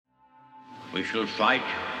We shall fight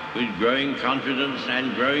with growing confidence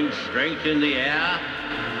and growing strength in the air.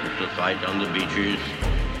 We shall fight on the beaches.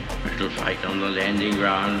 We shall fight on the landing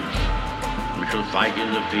grounds. We shall fight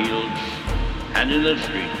in the fields and in the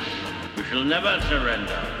streets. We shall never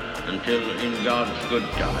surrender until, in God's good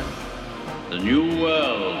time, the new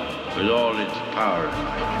world, with all its power and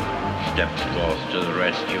might, steps forth to the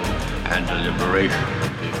rescue and the liberation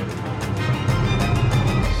of people.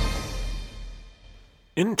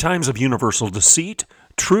 In times of universal deceit,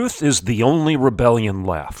 truth is the only rebellion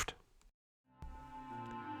left.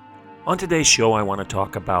 On today's show, I want to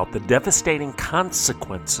talk about the devastating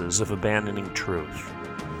consequences of abandoning truth.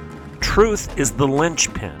 Truth is the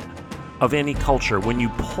linchpin of any culture. When you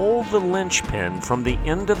pull the linchpin from the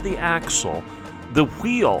end of the axle, the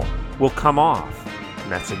wheel will come off.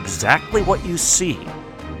 And that's exactly what you see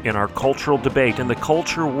in our cultural debate and the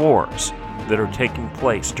culture wars that are taking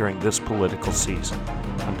place during this political season.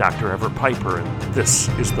 I'm Dr. Everett Piper, and this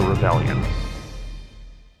is The Rebellion.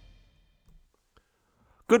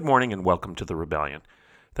 Good morning and welcome to The Rebellion.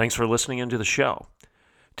 Thanks for listening into the show.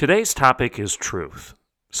 Today's topic is truth,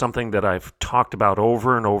 something that I've talked about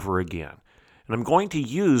over and over again. And I'm going to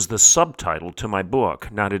use the subtitle to my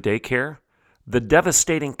book, Not a Daycare, The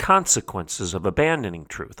Devastating Consequences of Abandoning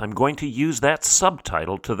Truth. I'm going to use that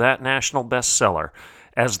subtitle to that national bestseller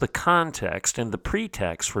as the context and the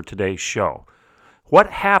pretext for today's show. What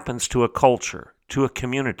happens to a culture, to a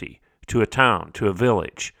community, to a town, to a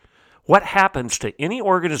village? What happens to any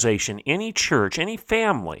organization, any church, any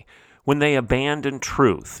family when they abandon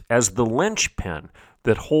truth as the linchpin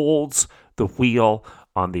that holds the wheel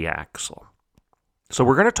on the axle? So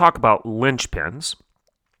we're going to talk about linchpins.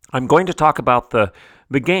 I'm going to talk about the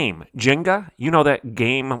game, Jenga. You know that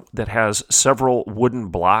game that has several wooden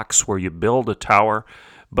blocks where you build a tower,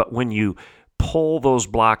 but when you pull those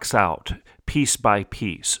blocks out piece by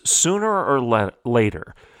piece, sooner or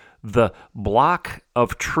later, the block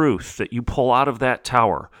of truth that you pull out of that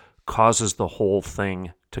tower causes the whole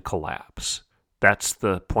thing to collapse. That's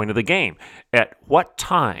the point of the game. At what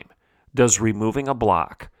time does removing a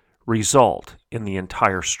block result in the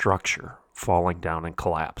entire structure falling down and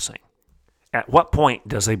collapsing? At what point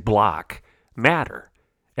does a block matter?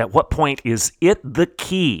 At what point is it the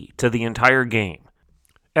key to the entire game?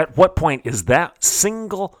 At what point is that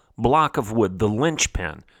single block of wood the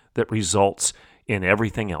linchpin that results in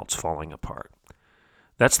everything else falling apart?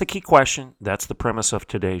 That's the key question. That's the premise of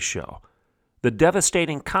today's show. The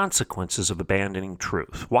devastating consequences of abandoning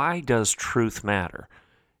truth. Why does truth matter?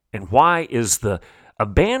 And why is the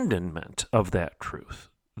abandonment of that truth,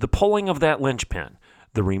 the pulling of that linchpin,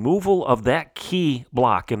 the removal of that key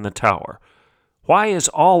block in the tower, why is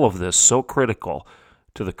all of this so critical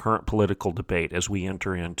to the current political debate as we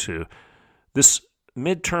enter into this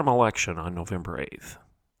midterm election on November 8th?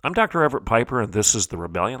 I'm Dr. Everett Piper, and this is The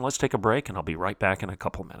Rebellion. Let's take a break, and I'll be right back in a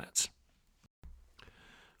couple minutes.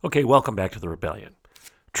 Okay, welcome back to The Rebellion.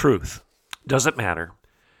 Truth. Does it matter?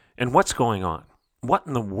 And what's going on? What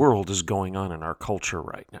in the world is going on in our culture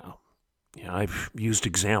right now? I've used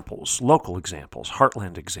examples, local examples,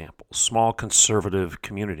 heartland examples, small conservative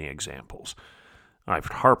community examples. I've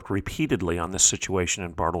harped repeatedly on this situation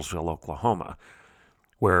in Bartlesville, Oklahoma,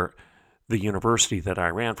 where the university that I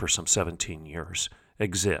ran for some 17 years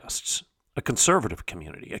exists. A conservative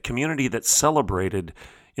community, a community that celebrated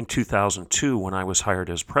in 2002 when I was hired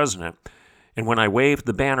as president, and when I waved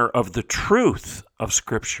the banner of the truth of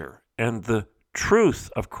Scripture and the truth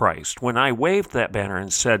of Christ, when I waved that banner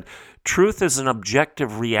and said, truth is an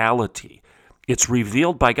objective reality. It's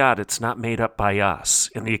revealed by God. It's not made up by us.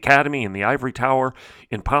 In the academy, in the ivory tower,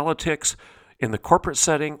 in politics, in the corporate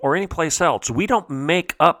setting, or any place else, we don't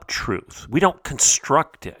make up truth. We don't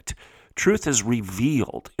construct it. Truth is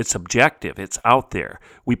revealed. It's objective. It's out there.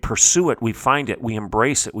 We pursue it. We find it. We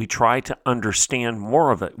embrace it. We try to understand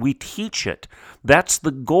more of it. We teach it. That's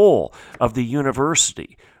the goal of the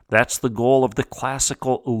university. That's the goal of the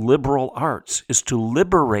classical liberal arts, is to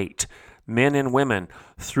liberate men and women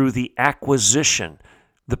through the acquisition,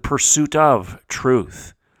 the pursuit of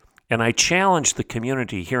truth. And I challenged the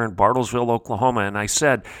community here in Bartlesville, Oklahoma, and I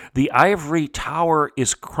said, the ivory tower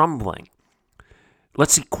is crumbling.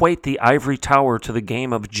 Let's equate the ivory tower to the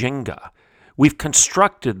game of Jenga. We've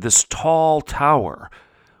constructed this tall tower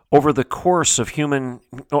over the course of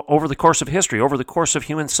history, over the course of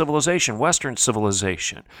human civilization, Western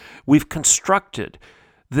civilization. We've constructed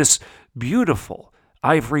this beautiful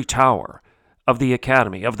ivory tower of the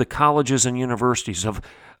academy, of the colleges and universities, of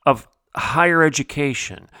higher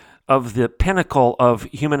education, of the pinnacle of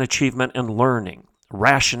human achievement and learning,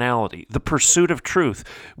 rationality, the pursuit of truth.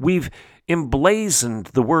 We've emblazoned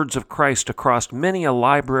the words of Christ across many a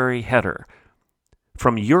library header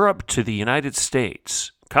from Europe to the United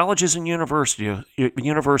States, colleges and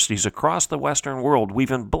universities across the Western world, we've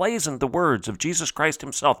emblazoned the words of Jesus Christ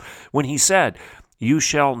himself when he said, "You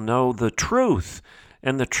shall know the truth,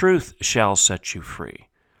 and the truth shall set you free."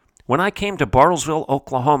 When I came to Bartlesville,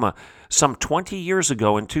 Oklahoma, some 20 years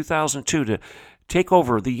ago in 2002 to take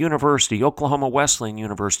over the university, Oklahoma Wesleyan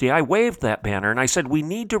University, I waved that banner and I said, we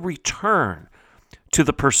need to return to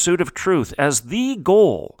the pursuit of truth as the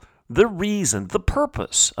goal, the reason, the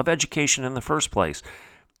purpose of education in the first place.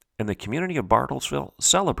 And the community of Bartlesville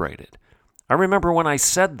celebrated. I remember when I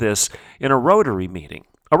said this in a Rotary meeting,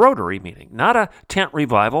 not a tent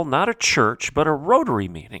revival, not a church, but a Rotary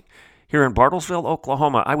meeting here in Bartlesville,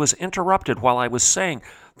 Oklahoma. I was interrupted while I was saying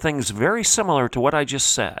things very similar to what I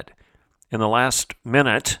just said. In the last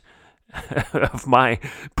minute of my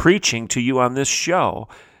preaching to you on this show,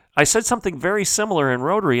 I said something very similar in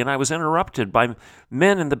Rotary, and I was interrupted by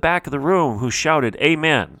men in the back of the room who shouted,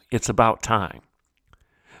 "Amen, it's about time."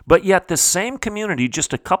 But yet the same community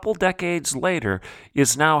just a couple decades later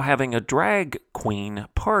is now having a drag queen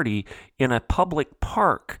party in a public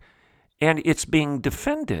park, and it's being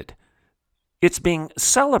defended. It's being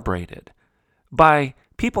celebrated by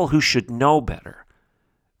people who should know better,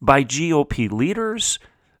 by GOP leaders,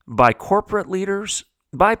 by corporate leaders,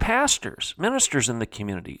 by pastors, ministers in the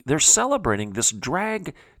community. They're celebrating this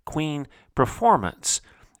drag queen performance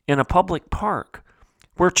in a public park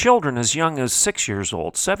where children as young as 6 years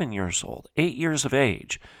old, 7 years old, 8 years of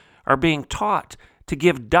age are being taught to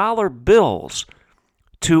give dollar bills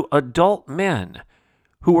to adult men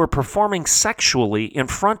who are performing sexually in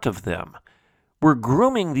front of them. We're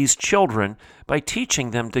grooming these children by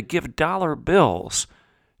teaching them to give dollar bills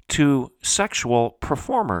to sexual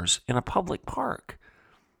performers in a public park.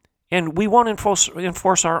 And we won't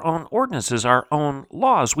enforce our own ordinances, our own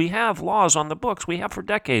laws. We have laws on the books. We have for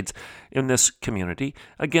decades in this community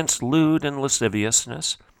against lewd and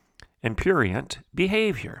lasciviousness and prurient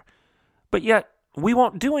behavior. But yet, we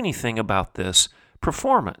won't do anything about this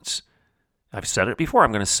performance. I've said it before.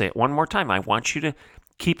 I'm going to say it one more time. I want you to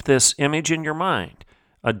keep this image in your mind.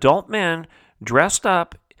 Adult men dressed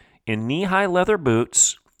up in knee-high leather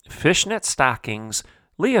boots, fishnet stockings,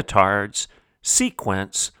 leotards,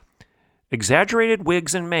 sequins, exaggerated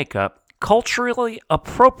wigs and makeup, culturally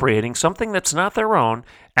appropriating something that's not their own,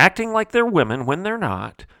 acting like they're women when they're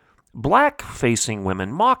not, black-facing women,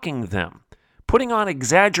 mocking them, putting on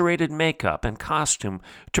exaggerated makeup and costume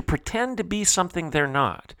to pretend to be something they're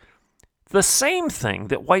not. The same thing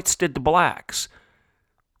that whites did to blacks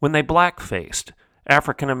when they black-faced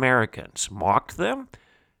African Americans, mocked them,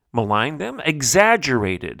 maligned them,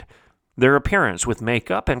 exaggerated their appearance with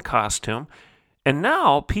makeup and costume. And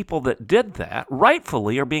now people that did that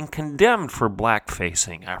rightfully are being condemned for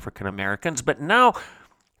black-facing African Americans. But now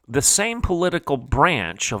the same political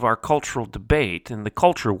branch of our cultural debate and the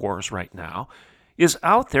culture wars right now is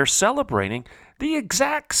out there celebrating the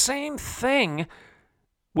exact same thing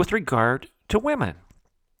with regard to women.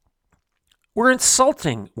 We're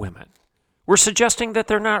insulting women. We're suggesting that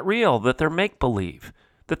they're not real, that they're make-believe,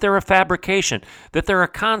 that they're a fabrication, that they're a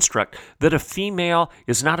construct, that a female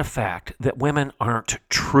is not a fact, that women aren't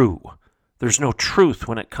true. There's no truth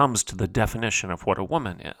when it comes to the definition of what a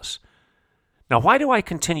woman is. Now, why do I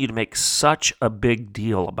continue to make such a big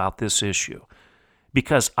deal about this issue?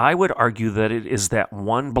 Because I would argue that it is that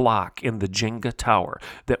one block in the Jenga tower,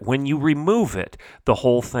 that when you remove it, the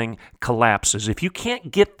whole thing collapses. If you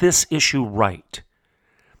can't get this issue right,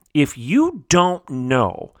 if you don't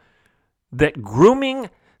know that grooming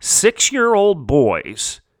 6-year-old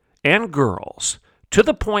boys and girls to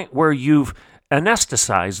the point where you've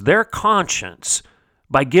anesthetized their conscience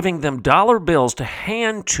by giving them dollar bills to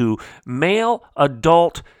hand to male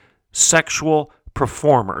adult sexual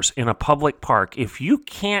performers in a public park, if you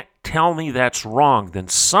can't tell me that's wrong, then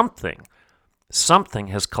something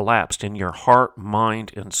has collapsed in your heart,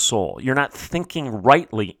 mind, and soul. You're not thinking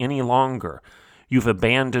rightly any longer. You've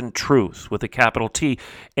abandoned truth with a capital T,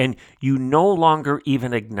 and you no longer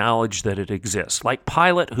even acknowledge that it exists. Like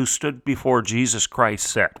Pilate, who stood before Jesus Christ,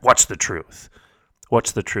 said, "What's the truth?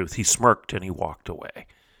 What's the truth?" He smirked and he walked away.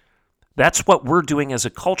 That's what we're doing as a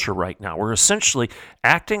culture right now. We're essentially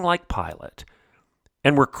acting like Pilate,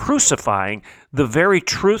 and we're crucifying the very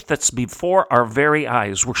truth that's before our very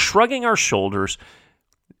eyes. We're shrugging our shoulders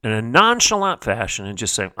in a nonchalant fashion and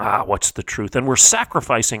just saying, what's the truth? And we're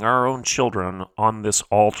sacrificing our own children on this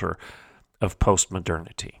altar of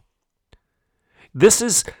postmodernity. This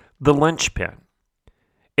is the linchpin.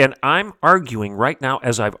 And I'm arguing right now,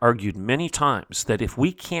 as I've argued many times, that if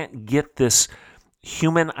we can't get this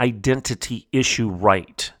human identity issue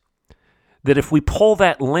right, that if we pull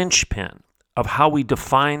that linchpin of how we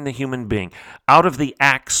define the human being. Out of the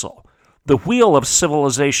axle, the wheel of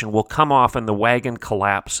civilization will come off and the wagon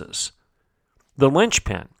collapses. The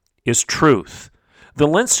linchpin is truth. The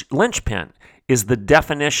linchpin is the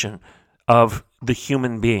definition of the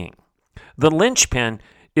human being. The linchpin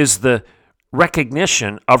is the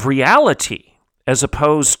recognition of reality as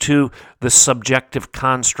opposed to the subjective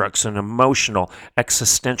constructs and emotional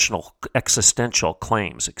existential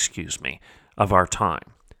claims, of our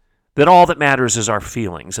time. That all that matters is our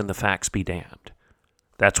feelings and the facts be damned.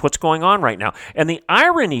 That's what's going on right now. And the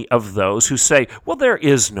irony of those who say, well, there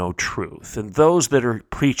is no truth, and those that are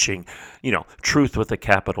preaching, truth with a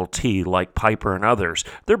capital T, like Piper and others,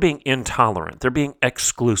 they're being intolerant. They're being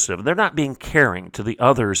exclusive. They're not being caring to the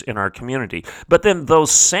others in our community. But then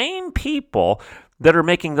those same people that are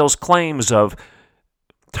making those claims of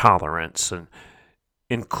tolerance and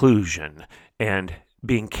inclusion and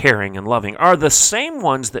being caring and loving are the same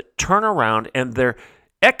ones that turn around and they're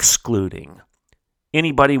excluding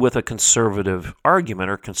anybody with a conservative argument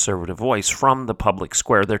or conservative voice from the public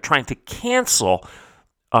square. They're trying to cancel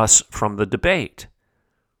us from the debate.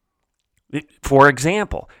 For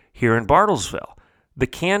example, here in Bartlesville, the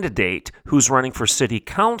candidate who's running for city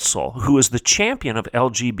council, who is the champion of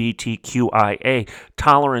LGBTQIA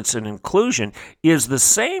tolerance and inclusion, is the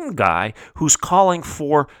same guy who's calling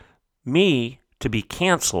for me to be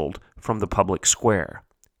canceled from the public square.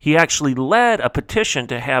 He actually led a petition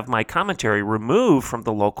to have my commentary removed from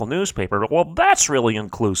the local newspaper. Well, that's really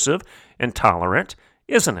inclusive and tolerant,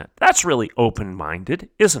 isn't it? That's really open-minded,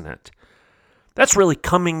 isn't it? That's really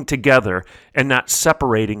coming together and not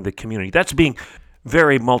separating the community. That's being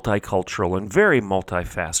very multicultural and very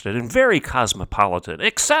multifaceted and very cosmopolitan,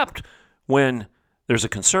 except when there's a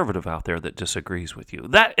conservative out there that disagrees with you.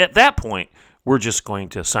 At that point, we're just going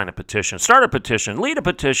to sign a petition, start a petition, lead a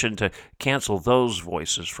petition to cancel those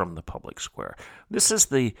voices from the public square. This is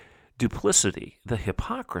the duplicity, the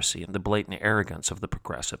hypocrisy, and the blatant arrogance of the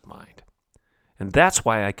progressive mind. And that's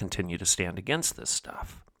why I continue to stand against this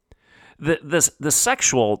stuff. The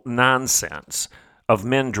sexual nonsense of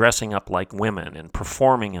men dressing up like women and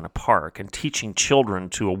performing in a park and teaching children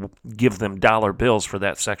to give them dollar bills for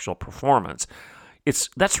that sexual performance,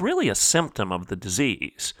 that's really a symptom of the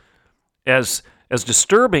disease. As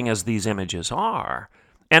disturbing as these images are,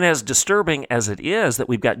 and as disturbing as it is that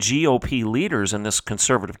we've got GOP leaders in this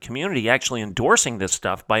conservative community actually endorsing this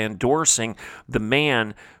stuff by endorsing the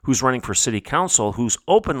man who's running for city council who's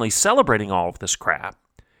openly celebrating all of this crap,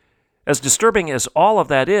 as disturbing as all of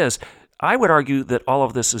that is, I would argue that all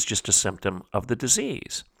of this is just a symptom of the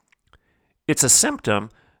disease. It's a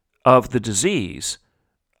symptom of the disease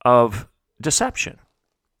of deception.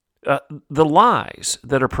 The lies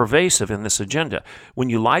that are pervasive in this agenda.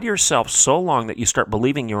 When you lie to yourself so long that you start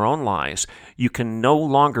believing your own lies, you can no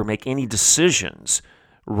longer make any decisions,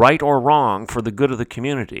 right or wrong, for the good of the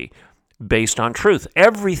community based on truth.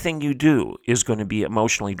 Everything you do is going to be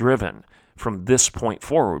emotionally driven from this point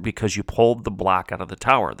forward because you pulled the block out of the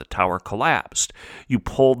tower. The tower collapsed. You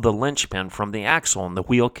pulled the linchpin from the axle and the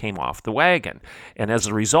wheel came off the wagon. And as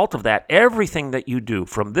a result of that, everything that you do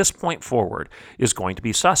from this point forward is going to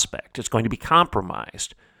be suspect. It's going to be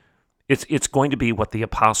compromised. It's going to be what the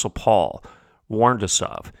Apostle Paul warned us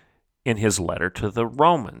of in his letter to the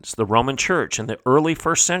Romans, the Roman church in the early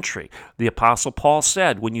first century. The Apostle Paul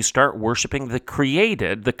said, when you start worshiping the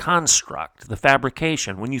created, the construct, the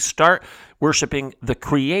fabrication, when you start worshiping the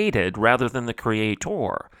created rather than the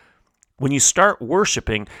creator, when you start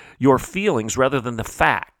worshiping your feelings rather than the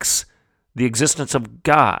facts, the existence of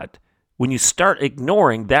God, when you start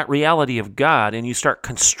ignoring that reality of God and you start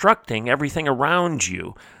constructing everything around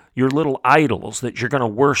you, your little idols that you're going to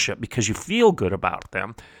worship because you feel good about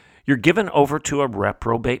them, you're given over to a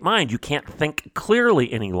reprobate mind. You can't think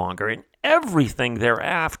clearly any longer, and everything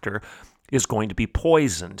thereafter is going to be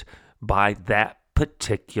poisoned by that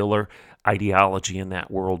particular ideology and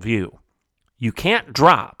that worldview. You can't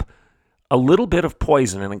drop a little bit of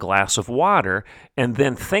poison in a glass of water and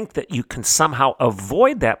then think that you can somehow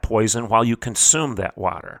avoid that poison while you consume that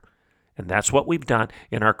water. And that's what we've done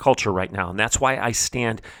in our culture right now, and that's why I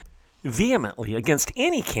stand vehemently against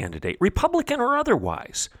any candidate, Republican or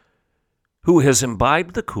otherwise, who has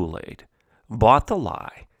imbibed the Kool-Aid, bought the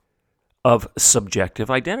lie of subjective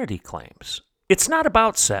identity claims. It's not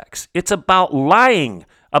about sex. It's about lying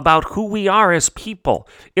about who we are as people.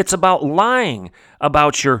 It's about lying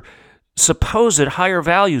about your supposed higher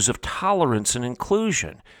values of tolerance and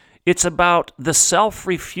inclusion. It's about the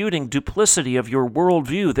self-refuting duplicity of your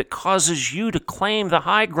worldview that causes you to claim the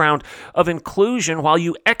high ground of inclusion while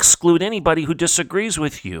you exclude anybody who disagrees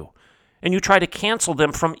with you. and you try to cancel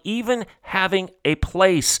them from even having a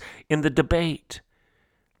place in the debate.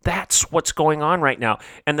 That's what's going on right now.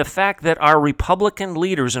 And the fact that our Republican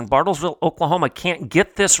leaders in Bartlesville, Oklahoma can't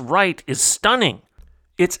get this right is stunning.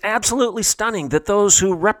 It's absolutely stunning that those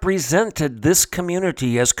who represented this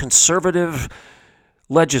community as conservative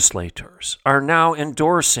legislators are now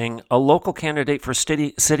endorsing a local candidate for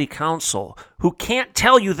city council who can't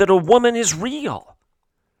tell you that a woman is real,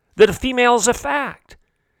 that a female is a fact.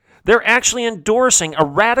 They're actually endorsing a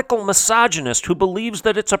radical misogynist who believes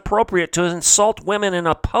that it's appropriate to insult women in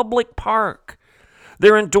a public park.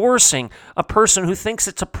 They're endorsing a person who thinks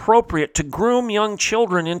it's appropriate to groom young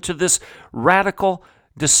children into this radical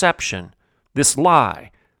deception, this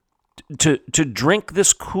lie, to drink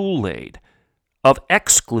this Kool-Aid of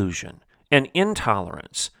exclusion and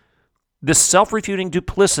intolerance, this self-refuting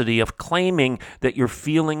duplicity of claiming that your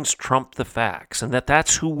feelings trump the facts and that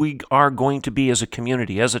that's who we are going to be as a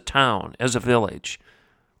community, as a town, as a village,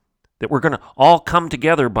 that we're going to all come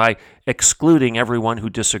together by excluding everyone who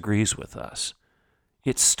disagrees with us.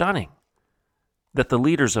 It's stunning that the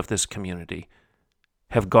leaders of this community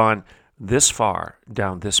have gone this far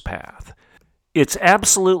down this path. It's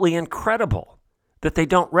absolutely incredible that they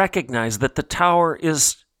don't recognize that the tower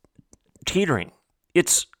is teetering.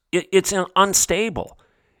 It's unstable.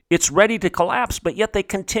 It's ready to collapse, but yet they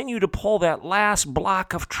continue to pull that last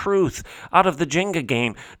block of truth out of the Jenga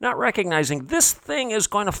game, not recognizing this thing is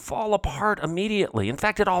going to fall apart immediately. In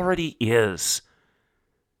fact, it already is.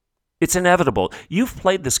 It's inevitable. You've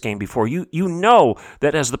played this game before. You know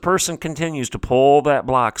that as the person continues to pull that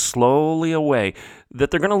block slowly away,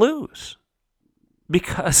 that they're going to lose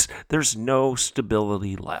because there's no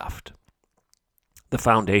stability left. The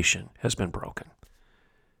foundation has been broken.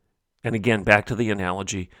 And again, back to the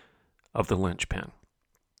analogy of the linchpin.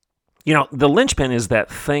 You know, the linchpin is that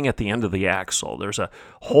thing at the end of the axle. There's a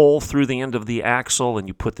hole through the end of the axle, and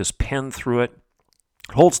you put this pin through it.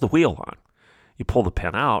 It holds the wheel on. You pull the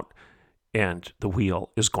pin out, and the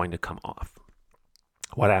wheel is going to come off.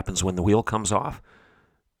 What happens when the wheel comes off?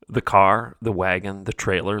 The car, the wagon, the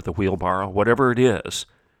trailer, the wheelbarrow, whatever it is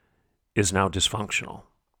now dysfunctional.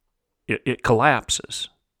 It collapses.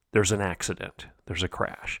 There's an accident. There's a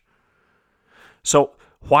crash. So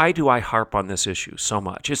why do I harp on this issue so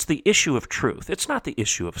much? It's the issue of truth. It's not the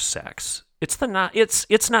issue of sex. It's not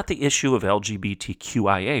the issue of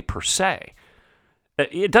LGBTQIA per se.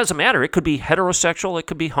 It doesn't matter. It could be heterosexual. It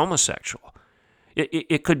could be homosexual.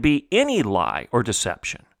 It could be any lie or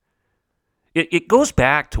deception. It goes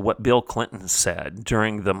back to what Bill Clinton said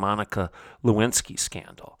during the Monica Lewinsky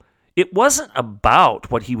scandal. It wasn't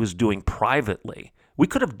about what he was doing privately. We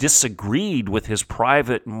could have disagreed with his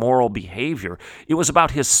private moral behavior. It was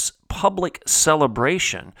about his public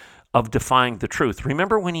celebration of defying the truth.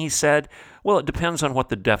 Remember when he said, well, it depends on what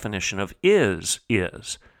the definition of is.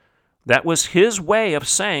 That was his way of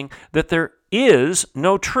saying that there is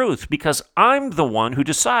no truth because I'm the one who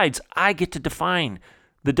decides. I get to define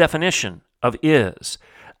the definition of is.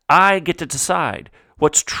 I get to decide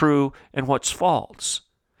what's true and what's false.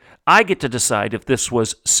 I get to decide if this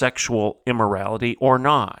was sexual immorality or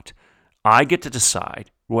not. I get to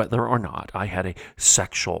decide whether or not I had a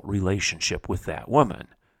sexual relationship with that woman.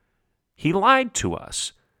 He lied to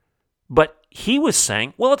us. But he was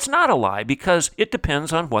saying, well, it's not a lie because it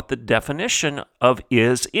depends on what the definition of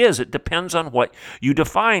is. It depends on what you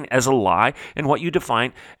define as a lie and what you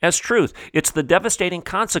define as truth. It's the devastating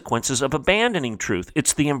consequences of abandoning truth.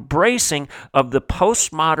 It's the embracing of the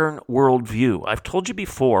postmodern worldview. I've told you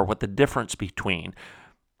before what the difference between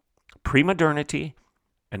pre-modernity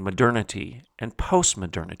and modernity and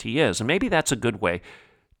postmodernity is. And maybe that's a good way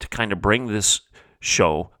to kind of bring this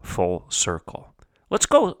show full circle. Let's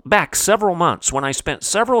go back several months when I spent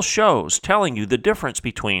several shows telling you the difference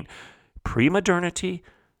between pre-modernity,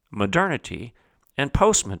 modernity, and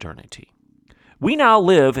postmodernity. We now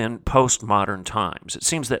live in postmodern times. It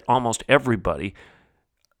seems that almost everybody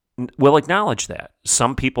will acknowledge that.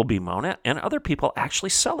 Some people bemoan it, and other people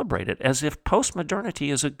actually celebrate it as if postmodernity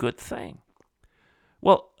is a good thing.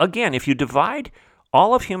 Well, again, if you divide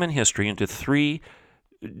all of human history into three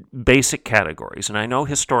basic categories, and I know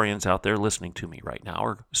historians out there listening to me right now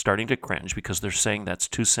are starting to cringe because they're saying that's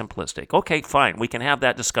too simplistic. Okay, fine, we can have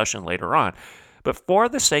that discussion later on. But for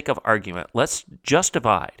the sake of argument, let's just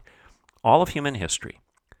divide all of human history,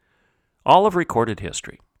 all of recorded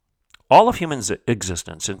history, all of human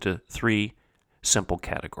existence into three simple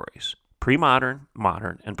categories: pre-modern,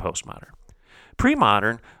 modern, and postmodern.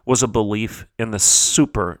 Pre-modern was a belief in the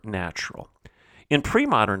supernatural. In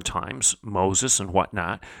pre-modern times, Moses and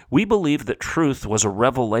whatnot, we believed that truth was a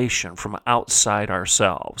revelation from outside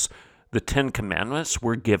ourselves. The Ten Commandments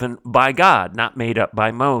were given by God, not made up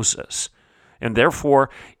by Moses. And therefore,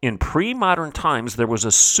 in pre-modern times, there was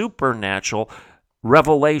a supernatural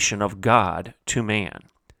revelation of God to man.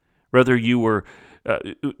 Whether you were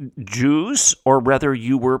Jews or whether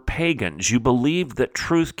you were pagans, you believed that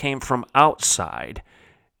truth came from outside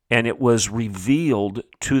and it was revealed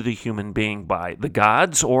to the human being by the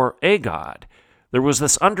gods or a god. There was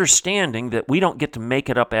this understanding that we don't get to make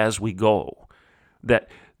it up as we go, that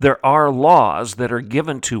there are laws that are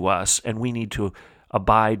given to us and we need to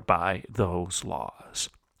abide by those laws.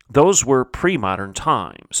 Those were pre-modern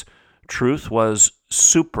times. Truth was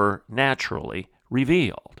supernaturally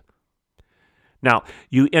revealed. Now,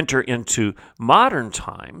 you enter into modern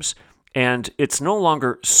times, and it's no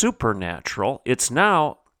longer supernatural, it's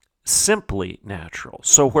now simply natural.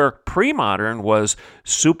 So where pre-modern was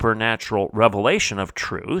supernatural revelation of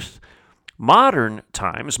truth, modern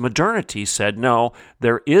times, modernity said, no,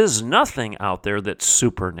 there is nothing out there that's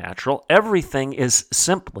supernatural. Everything is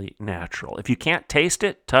simply natural. If you can't taste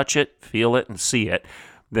it, touch it, feel it, and see it,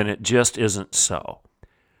 then it just isn't so.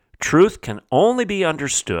 Truth can only be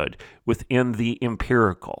understood within the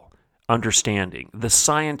empirical understanding, the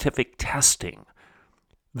scientific testing,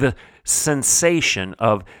 the sensation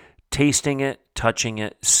of tasting it, touching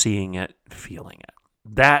it, seeing it, feeling it.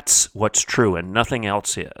 That's what's true, and nothing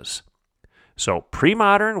else is. So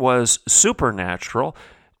pre-modern was supernatural,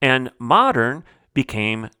 and modern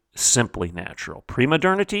became simply natural.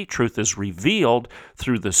 Pre-modernity, truth is revealed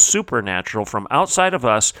through the supernatural from outside of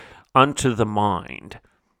us unto the mind.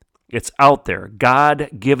 It's out there. God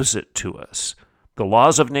gives it to us. The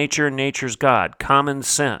laws of nature and nature's God, common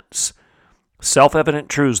sense, self-evident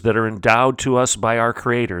truths that are endowed to us by our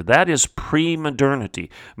Creator. That is pre-modernity.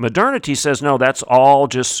 Modernity says, no, that's all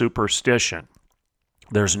just superstition.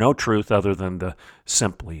 There's no truth other than the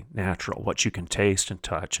simply natural, what you can taste and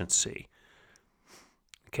touch and see.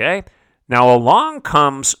 Okay? Now along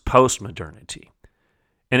comes post-modernity,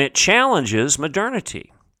 and it challenges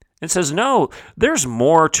modernity. It says, no, there's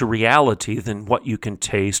more to reality than what you can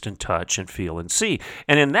taste and touch and feel and see.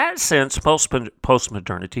 And in that sense,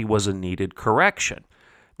 post-modernity was a needed correction.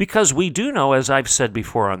 Because we do know, as I've said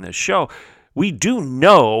before on this show, we do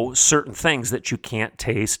know certain things that you can't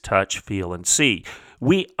taste, touch, feel, and see.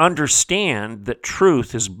 We understand that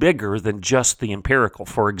truth is bigger than just the empirical.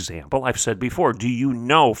 For example, I've said before, do you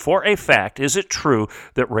know for a fact, is it true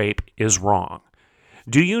that rape is wrong?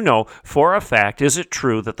 Do you know for a fact, is it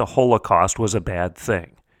true that the Holocaust was a bad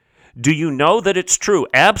thing? Do you know that it's true,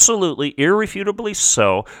 absolutely, irrefutably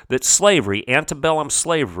so, that slavery, antebellum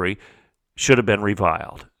slavery, should have been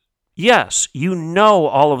reviled? Yes, you know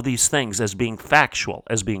all of these things as being factual,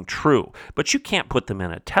 as being true, but you can't put them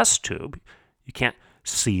in a test tube. You can't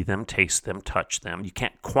see them, taste them, touch them. You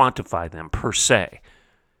can't quantify them per se.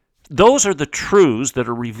 Those are the truths that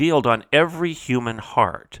are revealed on every human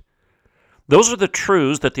heart. Those are the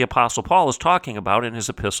truths that the Apostle Paul is talking about in his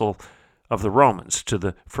epistle of the Romans to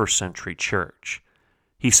the first century church.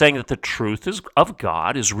 He's saying that the truth of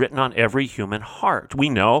God is written on every human heart. We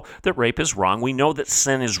know that rape is wrong. We know that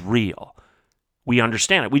sin is real. We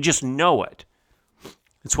understand it. We just know it.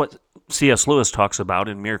 It's what C.S. Lewis talks about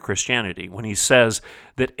in Mere Christianity when he says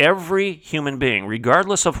that every human being,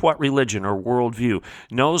 regardless of what religion or worldview,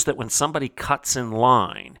 knows that when somebody cuts in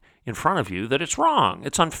line in front of you, that it's wrong,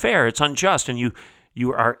 it's unfair, it's unjust, and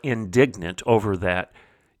you are indignant over that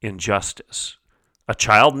injustice. A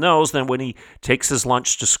child knows that when he takes his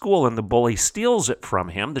lunch to school and the bully steals it from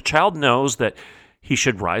him, the child knows that he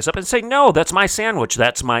should rise up and say, no, that's my sandwich,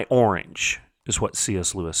 that's my orange, is what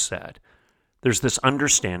C.S. Lewis said. There's this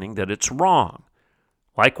understanding that it's wrong.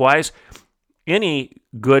 Likewise, any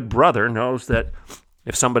good brother knows that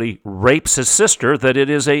if somebody rapes his sister, that it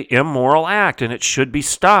is an immoral act and it should be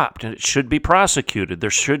stopped and it should be prosecuted. There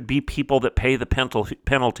should be people that pay the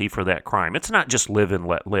penalty for that crime. It's not just live and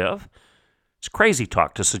let live. It's crazy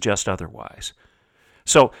talk to suggest otherwise.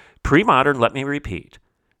 So pre-modern, let me repeat,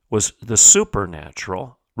 was the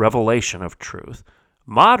supernatural revelation of truth.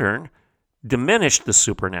 Modern diminished the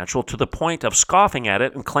supernatural to the point of scoffing at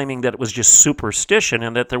it and claiming that it was just superstition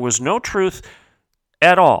and that there was no truth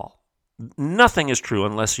at all. Nothing is true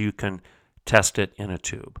unless you can test it in a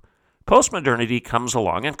tube. Postmodernity comes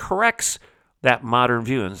along and corrects that modern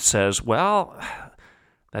view and says, well,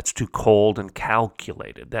 that's too cold and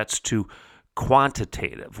calculated. That's too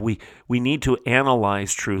quantitative. We need to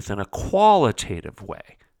analyze truth in a qualitative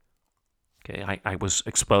way. Okay, I was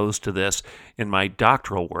exposed to this in my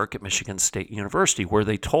doctoral work at Michigan State University, where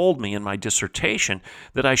they told me in my dissertation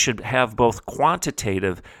that I should have both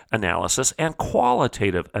quantitative analysis and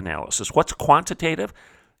qualitative analysis. What's quantitative?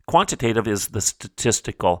 Quantitative is the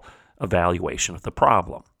statistical evaluation of the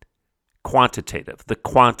problem. Quantitative, the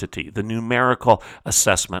quantity, the numerical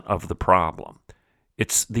assessment of the problem.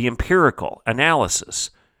 It's the empirical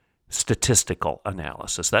analysis, statistical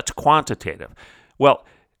analysis. That's quantitative. Well,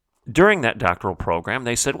 during that doctoral program,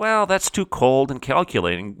 they said, well, that's too cold and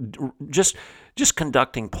calculating. Just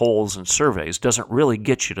conducting polls and surveys doesn't really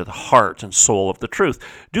get you to the heart and soul of the truth.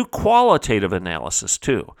 Do qualitative analysis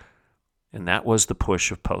too. And that was the push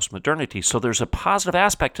of postmodernity. So there's a positive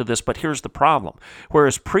aspect to this, but here's the problem.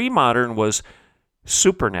 Whereas pre-modern was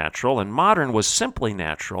supernatural and modern was simply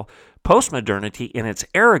natural, postmodernity in its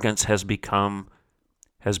arrogance has become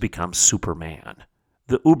Superman,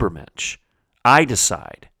 the Ubermensch. I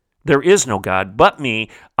decide. There is no God but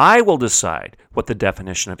me. I will decide what the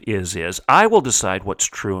definition of is. I will decide what's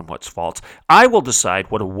true and what's false. I will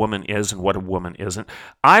decide what a woman is and what a woman isn't.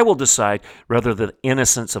 I will decide whether the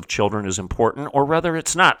innocence of children is important or whether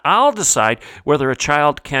it's not. I'll decide whether a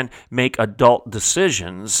child can make adult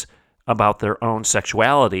decisions about their own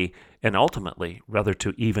sexuality and ultimately whether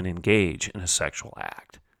to even engage in a sexual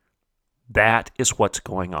act. That is what's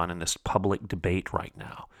going on in this public debate right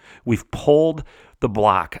now. We've pulled the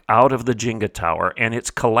block out of the Jenga tower and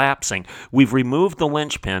it's collapsing. We've removed the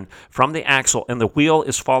linchpin from the axle and the wheel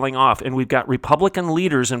is falling off. And we've got Republican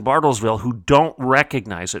leaders in Bartlesville who don't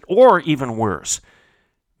recognize it. Or even worse,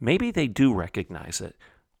 maybe they do recognize it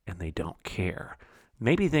and they don't care.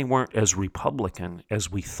 Maybe they weren't as Republican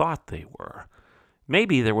as we thought they were.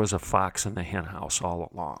 Maybe there was a fox in the henhouse all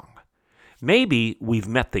along. Maybe we've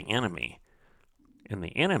met the enemy, and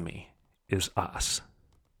the enemy is us.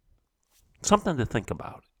 Something to think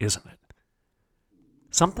about, isn't it?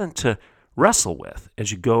 Something to wrestle with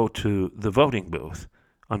as you go to the voting booth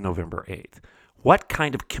on November 8th. What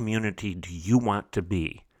kind of community do you want to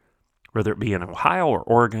be? Whether it be in Ohio or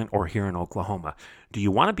Oregon or here in Oklahoma. Do you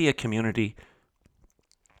want to be a community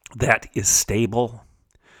that is stable?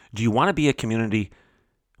 Do you want to be a community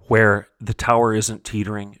where the tower isn't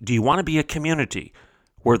teetering? Do you want to be a community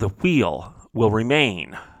where the wheel will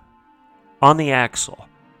remain on the axle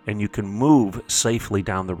and you can move safely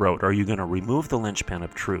down the road? Are you going to remove the linchpin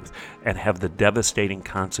of truth and have the devastating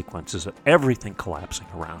consequences of everything collapsing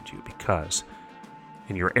around you because,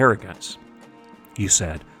 in your arrogance, you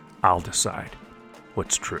said, I'll decide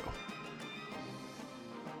what's true.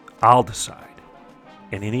 I'll decide.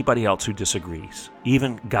 And anybody else who disagrees,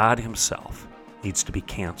 even God himself, needs to be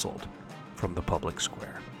canceled from the public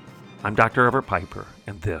square. I'm Dr. Everett Piper,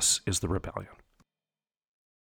 and this is The Rebellion.